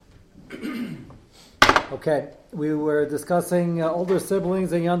Okay, we were discussing older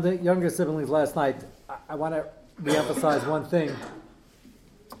siblings and younger siblings last night. I want to reemphasize one thing.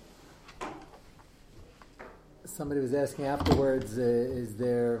 Somebody was asking afterwards, is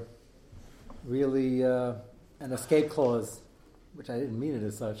there really an escape clause, which I didn't mean it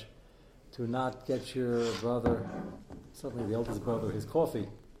as such, to not get your brother, certainly the oldest brother, his coffee?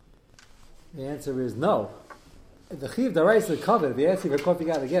 The answer is no. The Chiv Daraisa covered. If you ask you for coffee,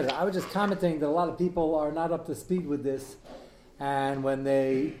 you got to get it. I was just commenting that a lot of people are not up to speed with this, and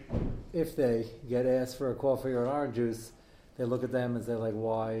if they get asked for a coffee or an orange juice, they look at them and say, like,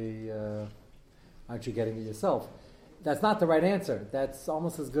 why aren't you getting it yourself? That's not the right answer. That's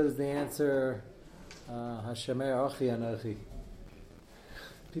almost as good as the answer, Hashemer Achi Anachi.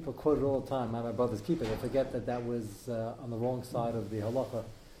 People quote it all the time. My brothers keep it. They forget that was on the wrong side of the halacha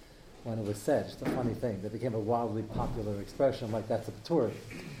when it was said. It's a funny thing. That became a wildly popular expression, like that's a patur.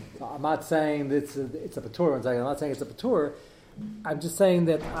 So I'm not saying it's a patur. I'm not saying it's a patur. I'm just saying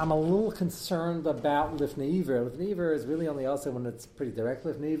that I'm a little concerned about lifnei iver. Lifnei iver is really only also when it's pretty direct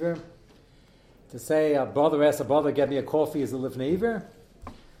lifnei iver. To say a brother asks a brother, get me a coffee, is a lifnei iver?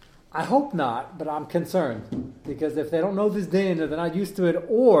 I hope not, but I'm concerned. Because if they don't know this din, or they're not used to it,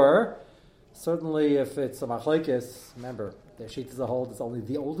 or certainly if it's a machlekes, remember, their sheet is a hold, it's only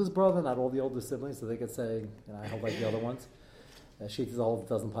the oldest brother, not all the older siblings, so they could say, I hold like the other ones. Their sheet is a hold, it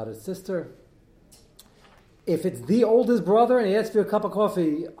doesn't pot his sister. If it's the oldest brother and he asks for a cup of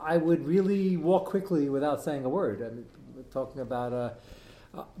coffee, I would really walk quickly without saying a word. I mean, we're talking about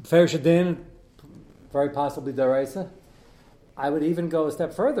Ferish Din, very possibly Daraisa. I would even go a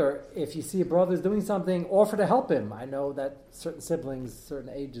step further. If you see a brother is doing something, offer to help him. I know that certain siblings, certain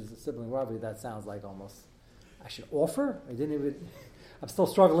ages of sibling rivalry, that sounds like almost, I should offer? I'm still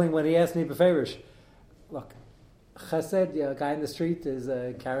struggling when he asked me beferish. Look, chesed, a guy in the street is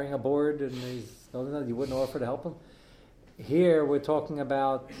carrying a board and he's building that, you wouldn't offer to help him? Here we're talking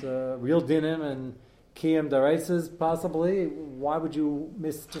about real dinim and kiyam daraisas possibly. Why would you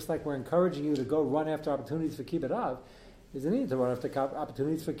miss, just like we're encouraging you to go run after opportunities for kibbud av, is the need to run after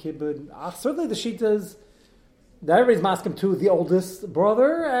opportunities for kibbud ach. Certainly the shitas, that everybody's masking to the oldest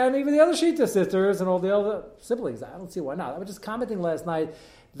brother and even the other shita sisters and all the other siblings. I don't see why not. I was just commenting last night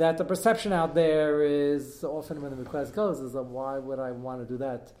that the perception out there is often when the request goes is that why would I want to do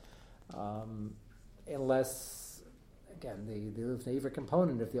that unless, again, the favorite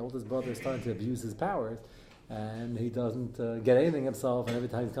component, if the oldest brother is starting to abuse his powers and he doesn't get anything himself, and every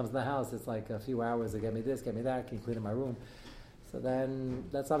time he comes in the house it's like a few hours to get me this, get me that, can you clean in my room? So then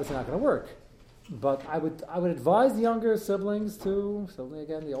that's obviously not going to work. But I would advise the younger siblings to, certainly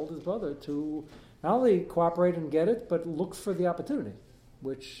again the oldest brother, to not only cooperate and get it, but look for the opportunity,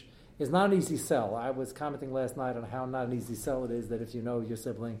 which is not an easy sell. I was commenting last night on how not an easy sell it is that if you know your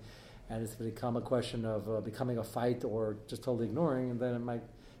sibling and it's become a question of becoming a fight or just totally ignoring, and then it might,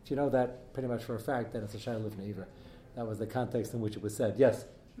 if you know that pretty much for a fact, then it's a shayla lifnei iver. That was the context in which it was said. Yes?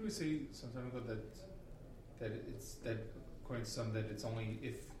 Did we say some time ago that according to some that it's only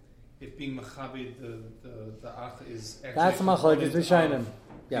if being machabed the ach is actually that's a machlekes v'shainim.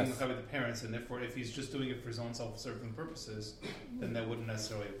 Being Yes. machabed the parents, and therefore if he's just doing it for his own self-serving purposes, then that wouldn't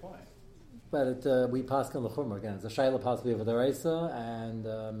necessarily apply. But we pass on the chumrah again. It's a shayla possibly of a deraisa,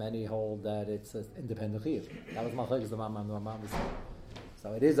 and many hold that it's an independent chiv. That was machlekes the Rambam was saying.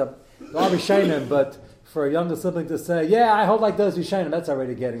 So it is a not v'shainim, but for a younger sibling to say, yeah, I hold like those v'shainim, that's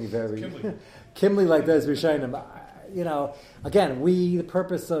already getting very Kimli like those v'shainim. Again, the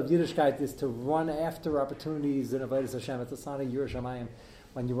purpose of Yiddishkeit is to run after opportunities in Avodas Hashem. It's a sign of Yiras Shamayim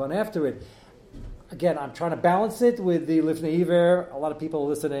when you run after it. Again, I'm trying to balance it with the lifnei iver. A lot of people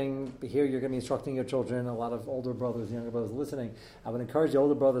listening here, you're going to be instructing your children. A lot of older brothers, younger brothers listening. I would encourage the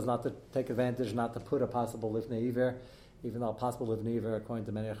older brothers not to take advantage, not to put a possible lifnei iver, even though a possible lifnei iver, according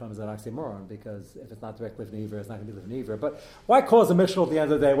to many Achim, is an oxymoron, because if it's not direct lifnei iver, it's not going to be lifnei iver. But why cause a mishul at the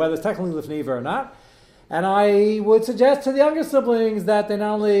end of the day, whether it's technically lifnei iver or not? And I would suggest to the younger siblings that they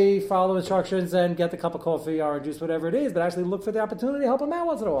not only follow instructions and get the cup of coffee or juice, whatever it is, but actually look for the opportunity to help them out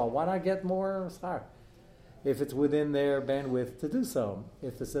once in a while. Why not get more schar? If it's within their bandwidth to do so.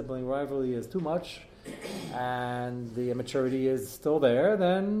 If the sibling rivalry is too much and the immaturity is still there,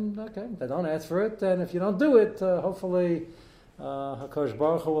 then okay, they don't ask for it. And if you don't do it, hopefully HaKadosh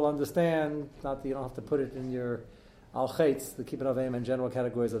Baruch Hu will understand, not that you don't have to put it in your al-chaitz, the kibbud avim and general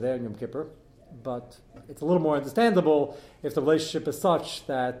categories are there in Yom Kippur. But it's a little more understandable if the relationship is such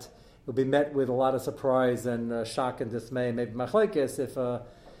that it will be met with a lot of surprise and shock and dismay. Maybe machlekes if a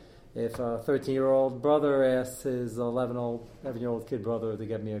 13-year-old brother asks his 11-year-old kid brother to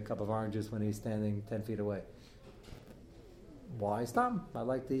get me a cup of orange juice when he's standing 10 feet away. Why stop? I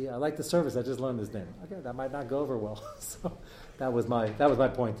like the service. I just learned this name. Okay, that might not go over well. So that was my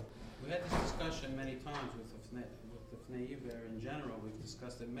point. We had this discussion many times with the Fnei Iver in general. We've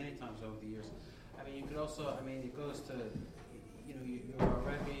discussed it many times over the years. I mean, you could also, it goes to, you're a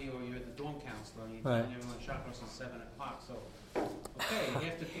Rebbe or you're the dorm counselor and you're telling everyone Shacharis is 7 o'clock. So, okay,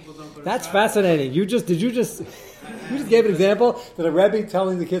 half the people don't go to That's Shacharis. fascinating. You just gave an example that a Rebbe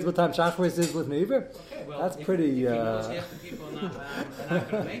telling the kids what time Shacharis is with Neiver? Okay, well, that's pretty. If he knows half the people are not going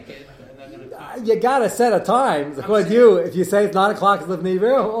to make it, and they're going to come. You got to set a time. According to you, if you say it's 9 o'clock, it's Livnei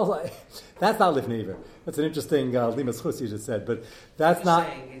Iver, well, that's not Livnei Iver. That's an interesting Limas Chus you just said, but that's not.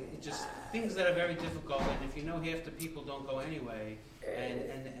 Saying, it just things that are very difficult, and if you know half the people don't go anyway,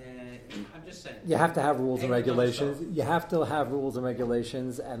 and I'm just saying. You have to have rules and regulations. You have to have rules and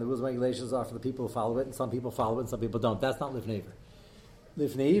regulations, and the rules and regulations are for the people who follow it, and some people follow it, and some people don't. That's not Livnei Iver.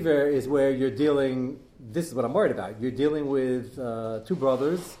 Livnei Iver is where you're dealing. This is what I'm worried about. You're dealing with two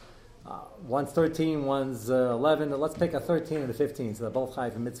brothers. One's 13, one's 11. Let's pick a 13 and a 15, so they're both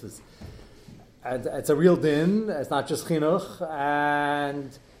chayiv in mitzvahs. And it's a real din. It's not just chinuch.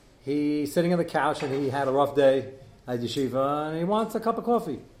 And he's sitting on the couch, and he had a rough day at yeshiva, and he wants a cup of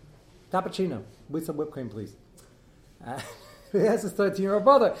coffee, cappuccino, with some whipped cream, please. He has his 13-year-old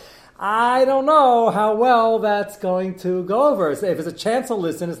brother. I don't know how well that's going to go over. So if it's a chance to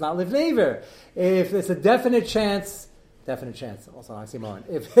listen, it's not Livnei Iver. If it's a definite chance, also oxymoron.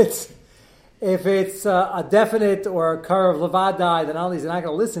 If it's a definite or a curve levadai, then all these are not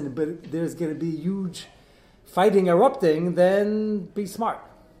going to listen, but there's going to be huge fighting erupting, then be smart.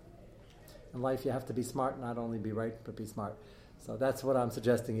 In life, you have to be smart, not only be right, but be smart. So that's what I'm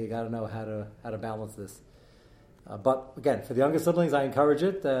suggesting. You got to know how to balance this. But again, for the younger siblings, I encourage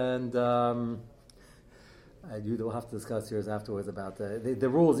it, and you will have to discuss yours afterwards about the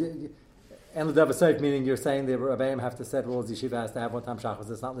rules. And the Davar Seif, meaning you're saying the Rebbeim have to set rules. Yeshiva has to have one time Shachos.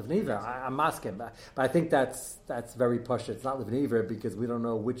 It's not Livnei Iver. I'm asking, but I think that's very pushed. It's not Livnei Iver because we don't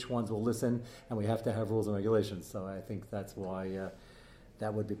know which ones will listen, and we have to have rules and regulations. So I think that's why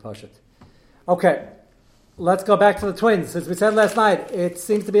that would be pushed. Okay, let's go back to the twins. As we said last night, it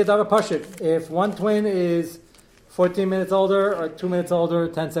seems to be a Davar Pashut. If one twin is 14 minutes older or 2 minutes older,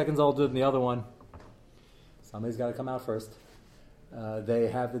 10 seconds older than the other one, somebody's got to come out first. They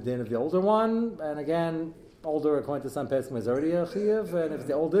have the din of the older one, and again, older according to some Pesachim is already a chiyuv, and if it's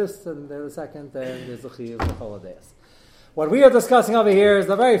the oldest and they're the second, then there's a chiyuv for holidays. What we are discussing over here is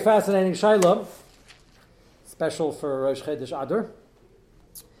a very fascinating shayla, special for Rosh Chodesh Adar.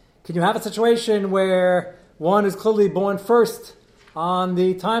 Can you have a situation where one is clearly born first on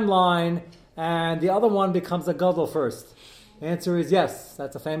the timeline, and the other one becomes a gadol first? The answer is yes.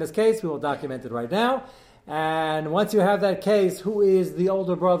 That's a famous case. We will document it right now. And once you have that case, who is the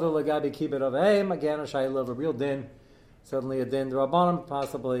older brother, Lagabi Kibbut of Aim? Again, a shayla of a real din. Certainly a din d'Rabbanan,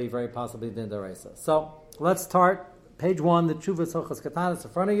 very possibly din d'Oraisa. So, let's start. Page 1, the Tshuvas Hilchos Katanis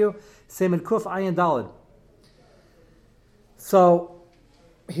in front of you. Siman Kuf Ayin Daled. So,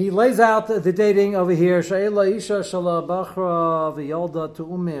 he lays out the dating over here. She'ela Isha Shala Bachra V'Yolda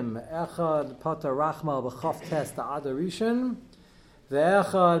Tu'umim Echad Pata Rachma V'Chof Tes Ta'adar Rishon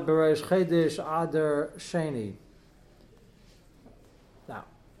Ve'echad B'Rosh Chodesh Adar Sheni. Now,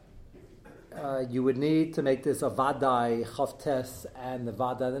 you would need to make this a Vadai Chavtes and the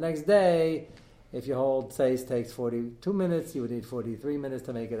Vadai the next day. If you hold Seis takes 42 minutes, you would need 43 minutes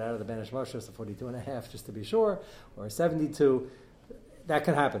to make it out of the Benish Moshe, so 42 and a half just to be sure, or 72. That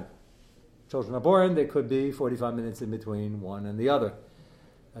can happen. Children are born, there could be 45 minutes in between one and the other.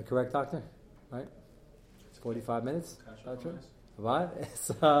 Correct, doctor? Right? It's 45 minutes? Doctor? What?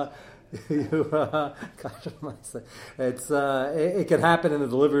 It can happen in the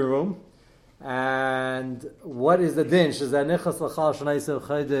delivery room. And what is the din? So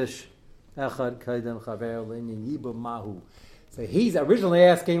he's originally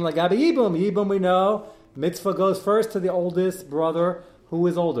asking Lagabi Yibum. Yibum, we know, mitzvah goes first to the oldest brother who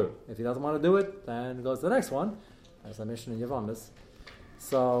is older. If he doesn't want to do it, then it goes to the next one. That's a mission in Yavamis.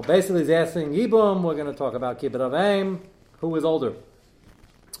 So basically he's asking Yibum, we're going to talk about Kibbut of Aim. Who is older?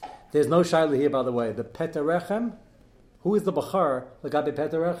 There's no shayla here, by the way. The Peterechem, who is the Bachar? Lagabi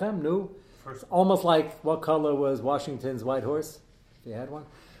Peterechem? No. Almost like what color was Washington's white horse? If he had one.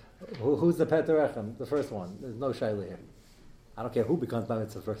 Who's the Peterechem? The first one. There's no shayla here. I don't care who becomes bar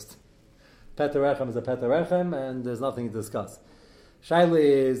mitzvah first. Peterechem is a Peterechem, and there's nothing to discuss. Shayla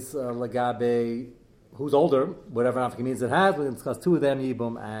is Lagabe, who's older, whatever nafka means it has. We can discuss two of them,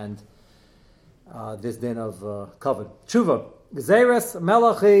 Yibum and this din of Kavod. Tshuva. Gezeres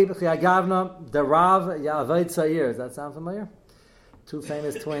Melachi B'chiyagavna Derav Ya'aved Tzayir. Does that sound familiar? Two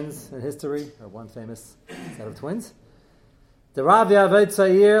famous twins in history, or one famous set of twins. The Rav Yaved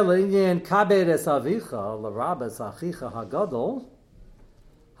Tzayir L'inyan Kabed Es Avicha L'Rabes Achicha Hagadol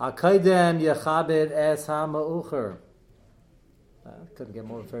HaKaidem Yechabed Es HaMa'ucher. Couldn't get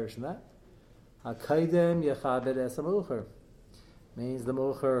more various than that. HaKaidem Yechabed Es HaMa'ucher means the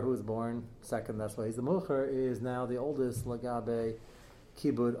Mucher who was born second. That's why he's the Mucher is now the oldest Lagabe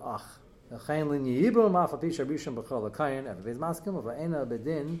Kibud Ach. Everybody's masking of Aina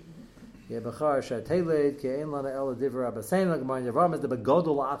Bedin. Interesting,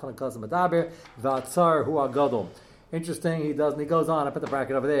 he goes on, I put the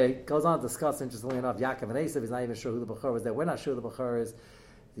bracket over there, he goes on to discuss, interestingly enough, Yaakov and Esav, he's not even sure who the Bechor was there. We're not sure who the Bechor is.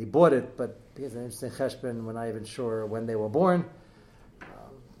 He bought it, but here's an interesting cheshbon, we're not even sure when they were born.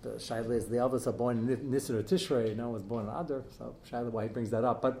 The Shaila is the others are born in Nisr or Tishrei, no one was born in Adar, so Shaila why he brings that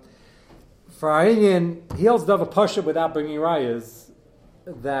up. But for our Indian, he also does a pasha without bringing rayas,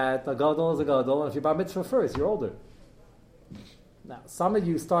 that a gadol is a gadol, and if you bar mitzvah first, you're older. Now, some of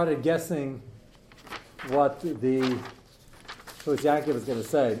you started guessing what the Shvus Yaakov is going to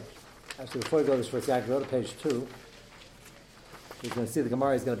say. Actually, before we go to Shvus Yaakov, go to page 2. You're going to see the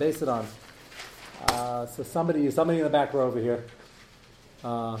Gemara he's going to base it on. So somebody in the back row over here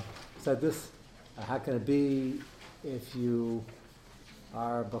said this. How can it be if you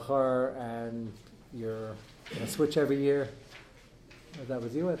are Bechor and you're going to switch every year? That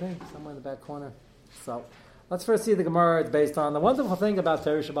was you, I think, somewhere in the back corner. So, let's first see the Gemara it's based on. The wonderful thing about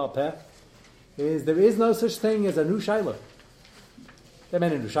Teresh Baal Peh is there is no such thing as a new Shaila. There are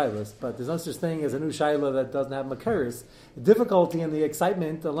many new Shailas, but there's no such thing as a new Shaila that doesn't have Makaris. The difficulty and the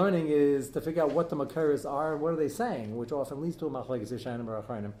excitement, the learning is to figure out what the Makaris are and what are they saying, which often leads to a Machlekes Yishanim or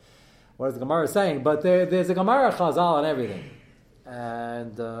Achronim. What is the Gemara saying? But there's a Gemara Chazal on everything.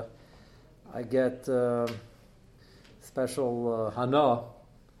 And I get... special hana.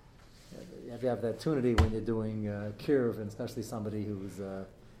 You have that opportunity when you're doing kirv, and especially somebody who's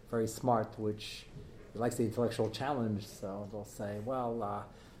very smart, which likes the intellectual challenge. So they'll say, "Well,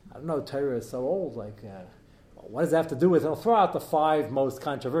 I don't know, Torah is so old. What does that have to do with?" He'll throw out the 5 most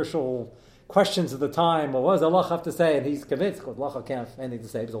controversial questions of the time. Well, what does Allah have to say? And he's convinced because Allah can't have anything to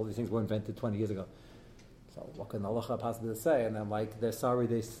say because all these things were invented 20 years ago. So what can Allah possibly say? And then, they're sorry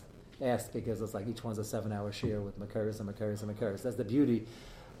they asked because it's like each one's a 7-hour shir with Makaris and Makaris and Makaris. That's the beauty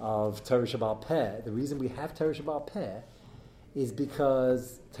of Teresh Baal Peh. The reason we have Teresh Baal Peh is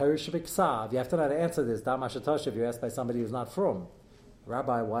because Teresh B'Ksav, you have to know how to answer this. Dam Hashatosh, if you're asked by somebody who's not from.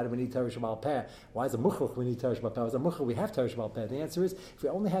 Rabbi, why do we need Teresh Baal Peh? Why is a Muchach we need Teresh Baal Peh? Why is a Muchach we have Teresh Baal Peh? The answer is, if we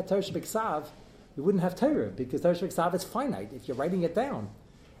only had Teresh B'Ksav, we wouldn't have Torah, because Teresh B'Ksav is finite if you're writing it down.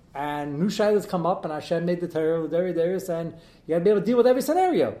 And new shaylas come up, and Hashem made the Torah, and you got to be able to deal with every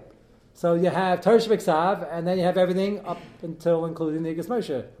scenario. So you have Teresh B'Ksav, and then you have everything up until including the Igros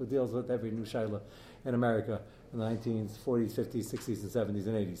Moshe, who deals with every new shayla in America in the 1940s, 50s, 60s, and 70s,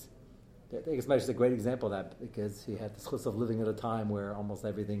 and 80s. The Igros Moshe is a great example of that, because he had the schus of living at a time where almost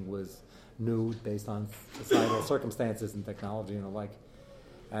everything was new based on societal circumstances and technology and the like.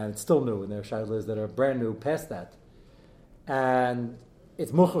 And it's still new, and there are shaylas that are brand new past that. And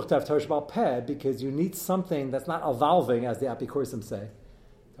it's muchach to have Teresh Baal Peh, because you need something that's not evolving, as the Apikorsim say,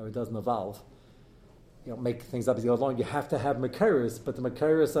 or it doesn't evolve. You don't make things up as you go along. You have to have Makaris, but the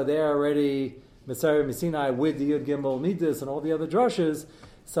Makaris are there already, Mesarim Mesinai, with the Yud Gimel Midas and all the other drushes.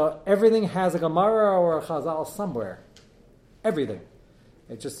 So everything has a Gemara or a Chazal somewhere. Everything.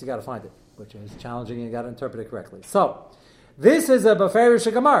 It's just you got to find it, which is challenging, and you got to interpret it correctly. So this is a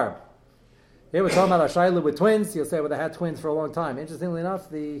Beferish Gemara. Here we're talking about a Shaila with twins. You'll say, well, they had twins for a long time. Interestingly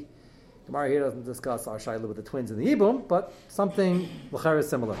enough, the Gemara here doesn't discuss our Shaila with the twins in the Yibum, but something l'chara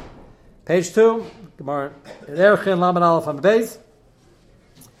similar. Page 2, Gemara, Erchin Laman Aleph on the base.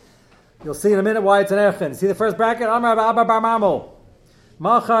 You'll see in a minute why it's an Erchin. See the first bracket? Amar Abba Bar Mamul.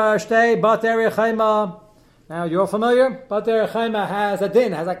 Macha Shtei Bat Erechayma. Now, you're all familiar? Bat Erechayma has a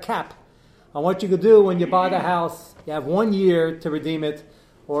din, has a cap on what you could do when you buy the house. You have 1 year to redeem it,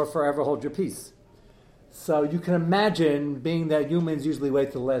 or forever hold your peace. So you can imagine, being that humans usually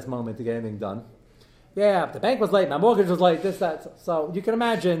wait till the last moment to get anything done. Yeah, the bank was late, my mortgage was late, this, that. So you can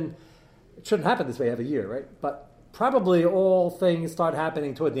imagine, it shouldn't happen this way every year, right? But probably all things start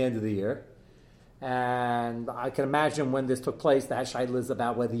happening toward the end of the year. And I can imagine when this took place, the Hashayla is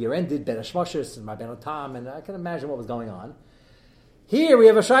about whether the year ended, Ben Hashmoshes and Ben Otam, and I can imagine what was going on. Here we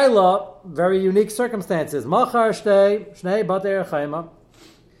have a Shayla, very unique circumstances. Machar Shnei Bat Erechayma.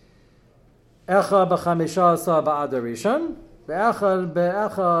 Echad b'chamisha asa ba'adar rishon, ve'echad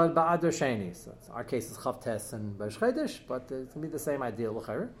ba'adar sheni. So our case is Chavtes and Rosh Chodesh, but it's going to be the same idea.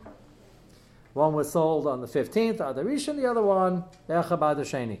 One was sold on the 15th, Adar Rishon, the other one, Echad ba'adar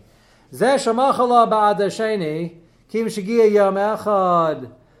sheni. Zeh shamachala ba'adar sheni, Kim Shagia Yom Echad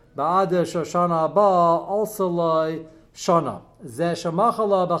Ba'ada Shoshana Haba also Loi Shana. Zeh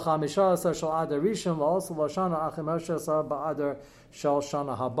Shemachala B'chamisha Asar Shal Adar Rishon also Lo Shana Achim Asher Asar Ba'adar Shal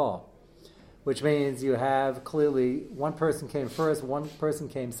Shana Haba. Which means you have clearly one person came first, one person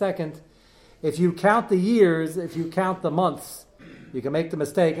came second. If you count the years, if you count the months, you can make the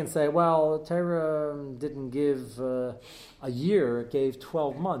mistake and say, well, Torah didn't give a year, it gave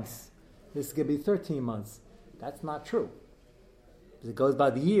 12 months. This is going to be 13 months. That's not true. Because it goes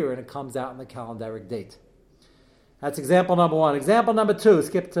by the year and it comes out in the calendaric date. That's example number one. Example number two,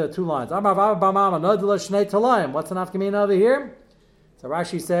 skip to 2 lines. What's the nafkamina over here? So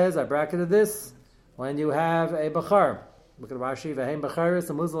Rashi says, I bracketed this, when you have a bachar. Look at Rashi, v'heim bacharis,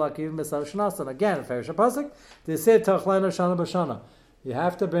 and muzal akiv misav shnasan. Again, Ferish HaPasuk, t'iseh tachlenu shana b'shana. You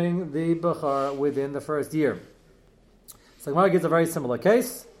have to bring the bachar within the first year. So Gemara gives a very similar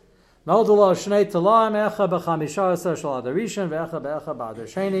case. Noldu lo shnei talaim, echa b'chamisha asar shal adar rishon, v'echa b'echa b'adar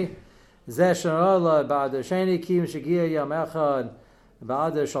sheni. Zeh shana b'adar sheni, kim shegia yam echad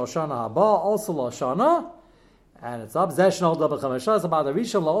b'adar shal shana haba, also lo shana. And it's up. Zeh shana b'chamisha asar b'adar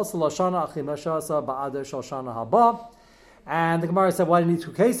rishon, also lo shana achimasha asar b'adar shal shana haba. And the Gemara said, why do you need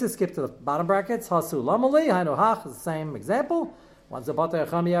 2 cases? Skip to the bottom brackets. Hasu lamali, hainu hach is the same example. One's a batei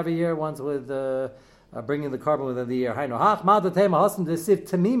achami every year, one's with bringing the carbon within the year. Hainu hach, ma datema hasim desiv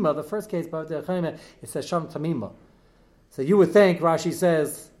tamima. The first case, batei achami, it says sham tamima. So you would think, Rashi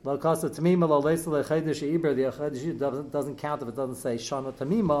says, lo kasa tamima, lo leisa lechedesh ibra, the chedesh doesn't count if it doesn't say shana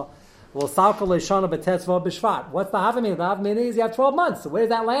tamima. Well, salka leishana betetzva b'shvat. What's the havamina? The havamina is you have 12 months. So where does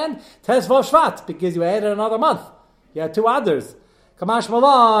that land? Tetzva shvat, because you added another month. You had 2 others. Kamash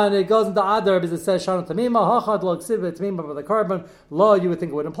Malan, it goes into Adar because it says Shana Tamima, Hachad Lo Ksiv Tamima by the carbon. Lo, you would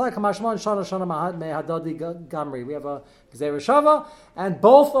think it would imply Kamash Malan, Shana Mehadadi Gamri. We have a Gzeir Shava, and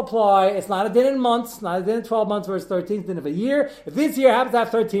both apply. It's not a din in months, not a din in 12 months versus 13th din of a year. If this year happens to have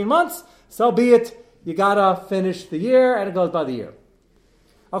 13 months, so be it. You gotta finish the year, and it goes by the year.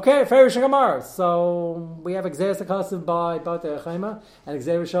 Okay, Ferish Gamar. So we have Gzeir Sakasiv by Batei Achema, and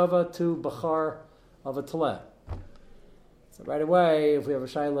Gzeir Shava to Bachar of a Taleh. So right away, if we have a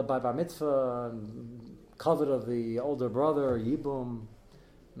shayla by bar mitzvah, covet of the older brother, yibum,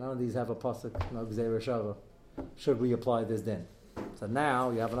 none of these have a pasuk, no gzeir shava. Should we apply this din? So now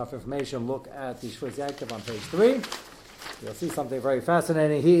you have enough information. Look at the Shvus Yaakov on page 3. You'll see something very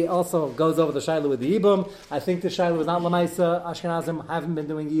fascinating. He also goes over the shayla with the yibum. I think the shayla was not lamaisa. Ashkenazim haven't been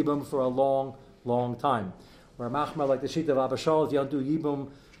doing yibum for a long, long time. Where machmer like the sheet of Abba Shaul, if you don't do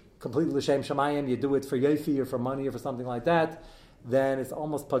yibum completely l'shem shamayim, you do it for yofi or for money or for something like that, then it's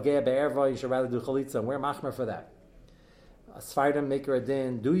almost pageh be'erva. You should rather do chalitza. And we're machmer for that. Sfardim make a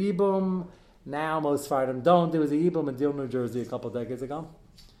din, do yibum. Now most Sfardim don't. There was a yibum in Deal, New Jersey a couple of decades ago.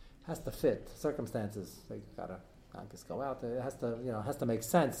 Has to fit circumstances. They gotta not just go out. It has to, has to make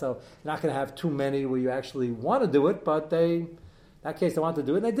sense. So you're not going to have too many where you actually want to do it, but in that case they want to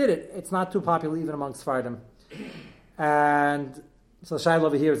do it and they did it. It's not too popular even amongst Sfardim. And so Shaila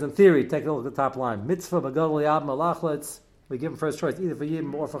over here is in theory. Take a look at the top line. Mitzvah b'gadol yab malachletz. We give him first choice either for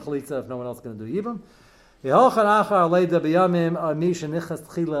yibum or for chalitza if no one else is going to do yibum. Go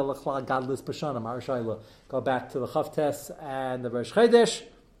back to the Chavtes and the Rosh Chodesh.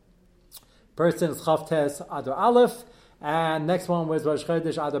 Person is Chavtes Adar Aleph. And next one was Rosh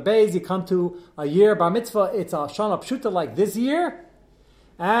Chodesh Adar Beis. You come to a year bar mitzvah. It's a Shana Pshuta like this year.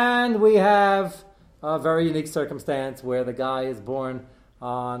 And we have a very unique circumstance where the guy is born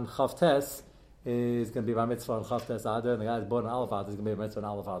on Chavtes is going to be bar mitzvah on Chavtes Adar, and the guy is born on Aleph Adar is going to be bar mitzvah on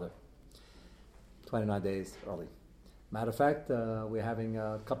Aleph Adar. 29 days early. Matter of fact, we're having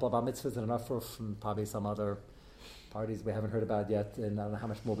a couple of bar mitzvahs and enough from probably some other parties we haven't heard about yet, and I don't know how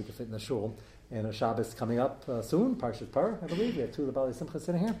much more we can fit in the shul. And a Shabbos coming up soon, Parshas Par, I believe. We have 2 of the Bali Simcha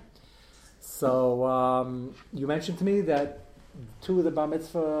sitting here. So you mentioned to me that 2 of the bar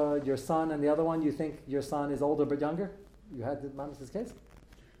mitzvah, your son and the other one, you think your son is older but younger? You had the bar mitzvah's case?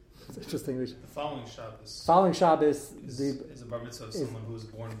 It's interesting. The following Shabbos. Following Shabbos is a bar mitzvah of someone who was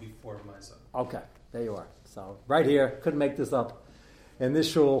born before my son. Okay, there you are. So right here, couldn't make this up in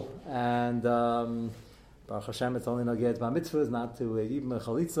this shul, and Baruch Hashem, it's only nogeh bar mitzvahs, not to yibum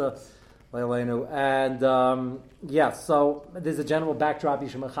chalitza, le'aleinu. And so there's a general backdrop.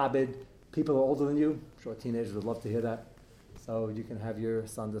 Yishem Chabad, people who are older than you. I'm sure teenagers would love to hear that. So you can have your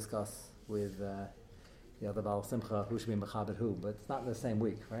son discuss with the other Baal Simcha who should be Mechabed who, but it's not in the same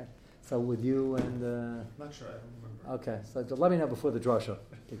week, right? So with you and... Not sure, I don't remember. Okay, so just let me know before the drasha,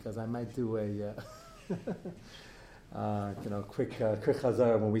 because I might do a quick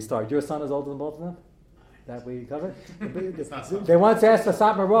chazar when we start. Your son is older than both of them? that we covered? not They once asked the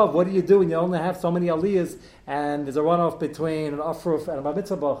Satmar Rav, what do you do when you only have so many aliyahs and there's a runoff between an Afruf and a Bar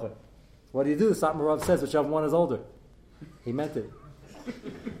Mitzvah Bacher? What do you do? The Satmar Rav says whichever one is older. He meant it.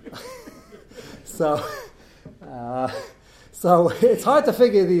 So it's hard to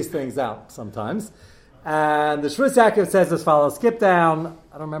figure these things out sometimes. And the Shvus Yaakov says as follows. Skip down.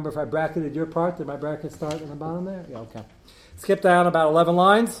 I don't remember if I bracketed your part. Did my bracket start in the bottom there? Yeah, okay. Skip down about 11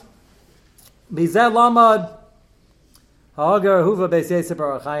 lines. Bizeh Lamad Ha'agar Huva Beis Yosef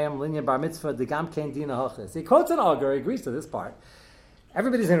Bar Chaim Linyan Bar Mitzvah Degam Kein Dina Hachis. He quotes an Agar. He agrees to this part.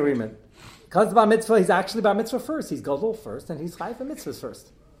 Everybody's in agreement. Because Bar Mitzvah, he's actually Bar Mitzvah first. He's Gadol first, and he's Chayv Mitzvahs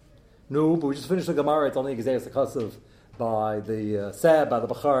first. No, but we just finished the Gemara. It's only Gezeiras HaKasav by the Seb, by the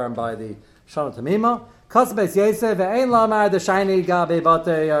Bachar, and by the Shana Tamima. Kasav Beis Yosef ve'ein lamar the shiny gabe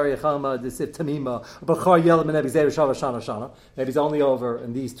batei ariyachama desif Tamima Bachar yelam and Gezeiras Shana. Maybe he's only over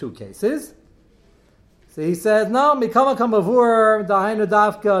in these two cases. So he says, no, mikama kamavur dahainu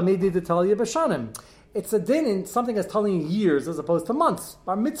davka midi detalya b'shanim. It's a din in something that's telling in years as opposed to months.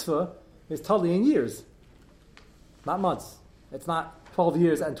 Bar Mitzvah is telling in years, not months. It's not 12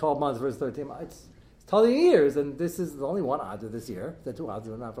 years and 12 months versus 13 months. It's telling in years, and this is the only one Adar this year. The two Adar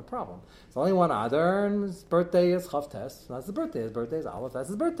don't have a problem. It's only one Adar, and his birthday is Chavtes. That's his birthday. His birthday is Aleph. That's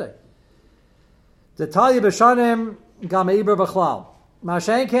his birthday. Detalya b'shanim gam iber b'chlal.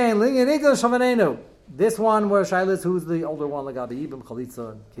 Mashen kein linyan igel shavanenu. This one where Shailis, who's the older one, Lagabi Ibim,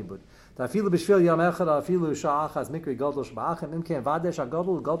 Chalitza, and Kibbut. Tafilu b'shvil yam echad, afilu sha'achas mikri godol shba'achim, imkein vadesh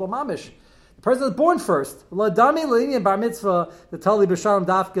agodol, godol mamish. The person is born first. L'dami l'inyan bar mitzvah, the tali b'sharim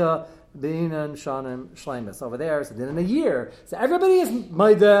dafka, b'inan shanim shleimus. Over there, so then in a year. So everybody is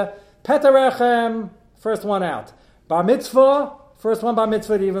Maida, Petarechem, first one out. Bar mitzvah, first one bar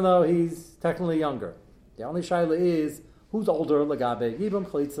mitzvah, even though he's technically younger. The only Shaila is, who's older, Lagabi Ibim,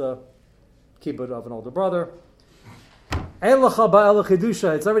 Chalitza, Kibbut of an older brother. It's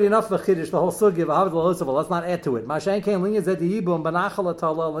already enough for chiddush, the whole sugi of let's not add to it. Mashen kein linyan zed yibum benachala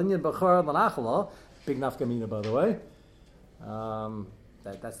tala linyan bechar lenachala. Big nafkamina, by the way.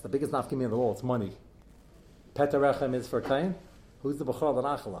 That's the biggest nafkamina of the all. It's money. Petarechem is for kain. Who's the bechar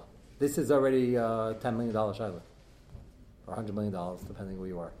lenachala? This is already $10 million shayla, or $100 million, depending who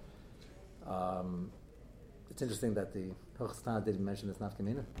you are. It's interesting that the Hochstan didn't mention this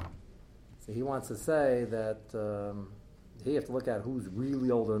nafkamina. So he wants to say that here you have to look at who's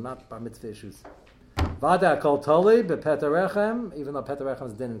really older, not bar mitzvah issues. Vada kol toli bePetarechem, even though Petarechem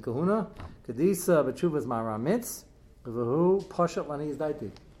is din in kahuna. Kedisa b'tshuvas ma'ram mitz, v'hu poshet laniz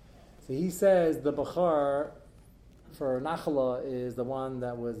daiti. So he says the bachar for Nachala is the one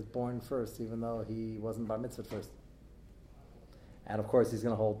that was born first, even though he wasn't bar mitzvah first. And of course he's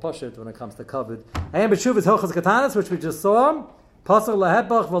going to hold poshet when it comes to kavod. And b'tshuvas hochas katanas, which we just saw. Pasal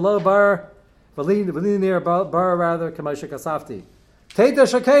lahepach v'lo bar v'linir bar rather kamoshe kasafti. Teita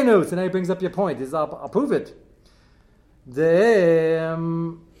shakenu. So now he brings up your point. I'll prove it. The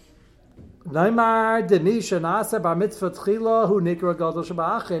Naimar demisha nasa bar mitzvah tchila hu nikra gadol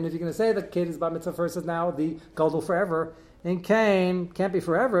shabachin. If you're going to say the kid is bar mitzvah first, is now the gadol forever. In Cain can't be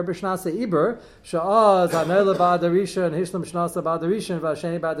forever. B'shnasa iber sha'az hanela ba'adarisha and hishlam shnasa ba'adarisha and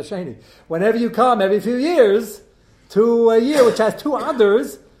v'asheni ba'adasheni. Whenever you come, every few years, to a year which has two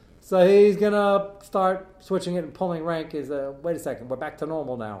others, so he's going to start switching it and pulling rank. Wait a second, we're back to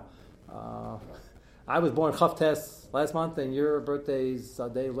normal now. I was born Chavtes last month, and your birthday's a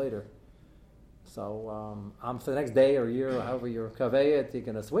day later. So I'm for the next day or year, or however you're kaveh, you're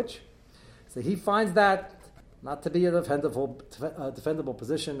going to switch. So he finds that not to be a defendable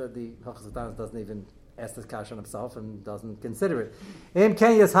position that the Chachas HaTanas doesn't even ask this question himself and doesn't consider it. Im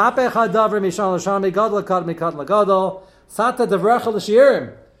ken yishapech hadavar mishan l'shan megadol kad mikad lagadol sata devrecha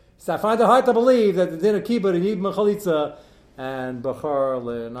l'shirim. So I find it hard to believe that the din of kibbut and yibum chalitza and bachar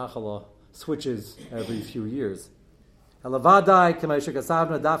le'nachala switches every few years. Elavadai k'meishik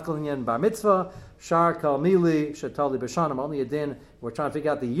asavna dafkalinyan bar mitzvah shar kal mili shetali b'shanim. Only a din. We're trying to figure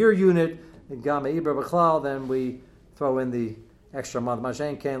out the year unit. In Gama Iber B'chlal, then we throw in the extra month.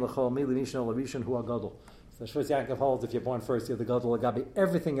 Mashen Kain L'chol Mili Nishan L'Rishon Hu HaGadol. So Shvus Yaakov holds if you're born first, you're the Gadol Agabi.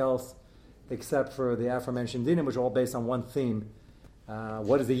 Everything else, except for the aforementioned dinim, which are all based on one theme.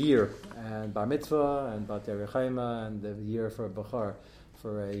 What is the year? And Bar Mitzvah, and Bat Yerechayma, and the year for Bachar,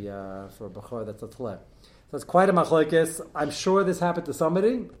 for a Bachar that's a Tleh. So it's quite a machlokes. I'm sure this happened to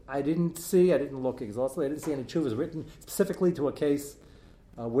somebody. I didn't look exhaustively. I didn't see any tshuvas written specifically to a case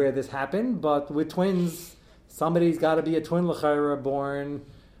where this happened, but with twins, somebody's got to be a twin l'chayra born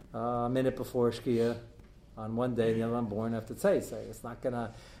a minute before Shkia on one day, the other one born after Tzei. So it's not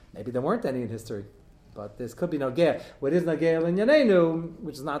gonna. Maybe there weren't any in history. But this could be Nogea. What is Nogea L'Inyanenu,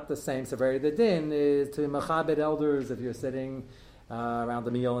 which is not the same severity of the din, is to Machabed elders. If you're sitting around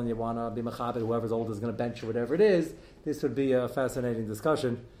the meal and you want to be Machabed, whoever's older is going to bench you, whatever it is, this would be a fascinating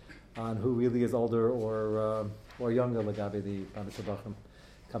discussion on who really is older or younger, Lagabi, the Bamid Shabachim,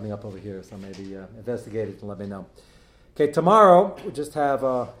 coming up over here. So maybe investigate it and let me know. Okay, tomorrow, we just have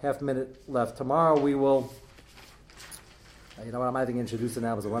a half minute left. Tomorrow we will, you know what, I'm not even introduce it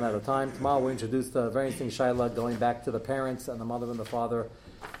now because we'll run out of time. Tomorrow we'll introduce the very interesting Shaila going back to the parents and the mother and the father,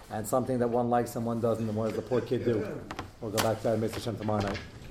 and something that one likes and one doesn't, and what does the poor kid do. We'll go back to that Mr. Shem tomorrow night.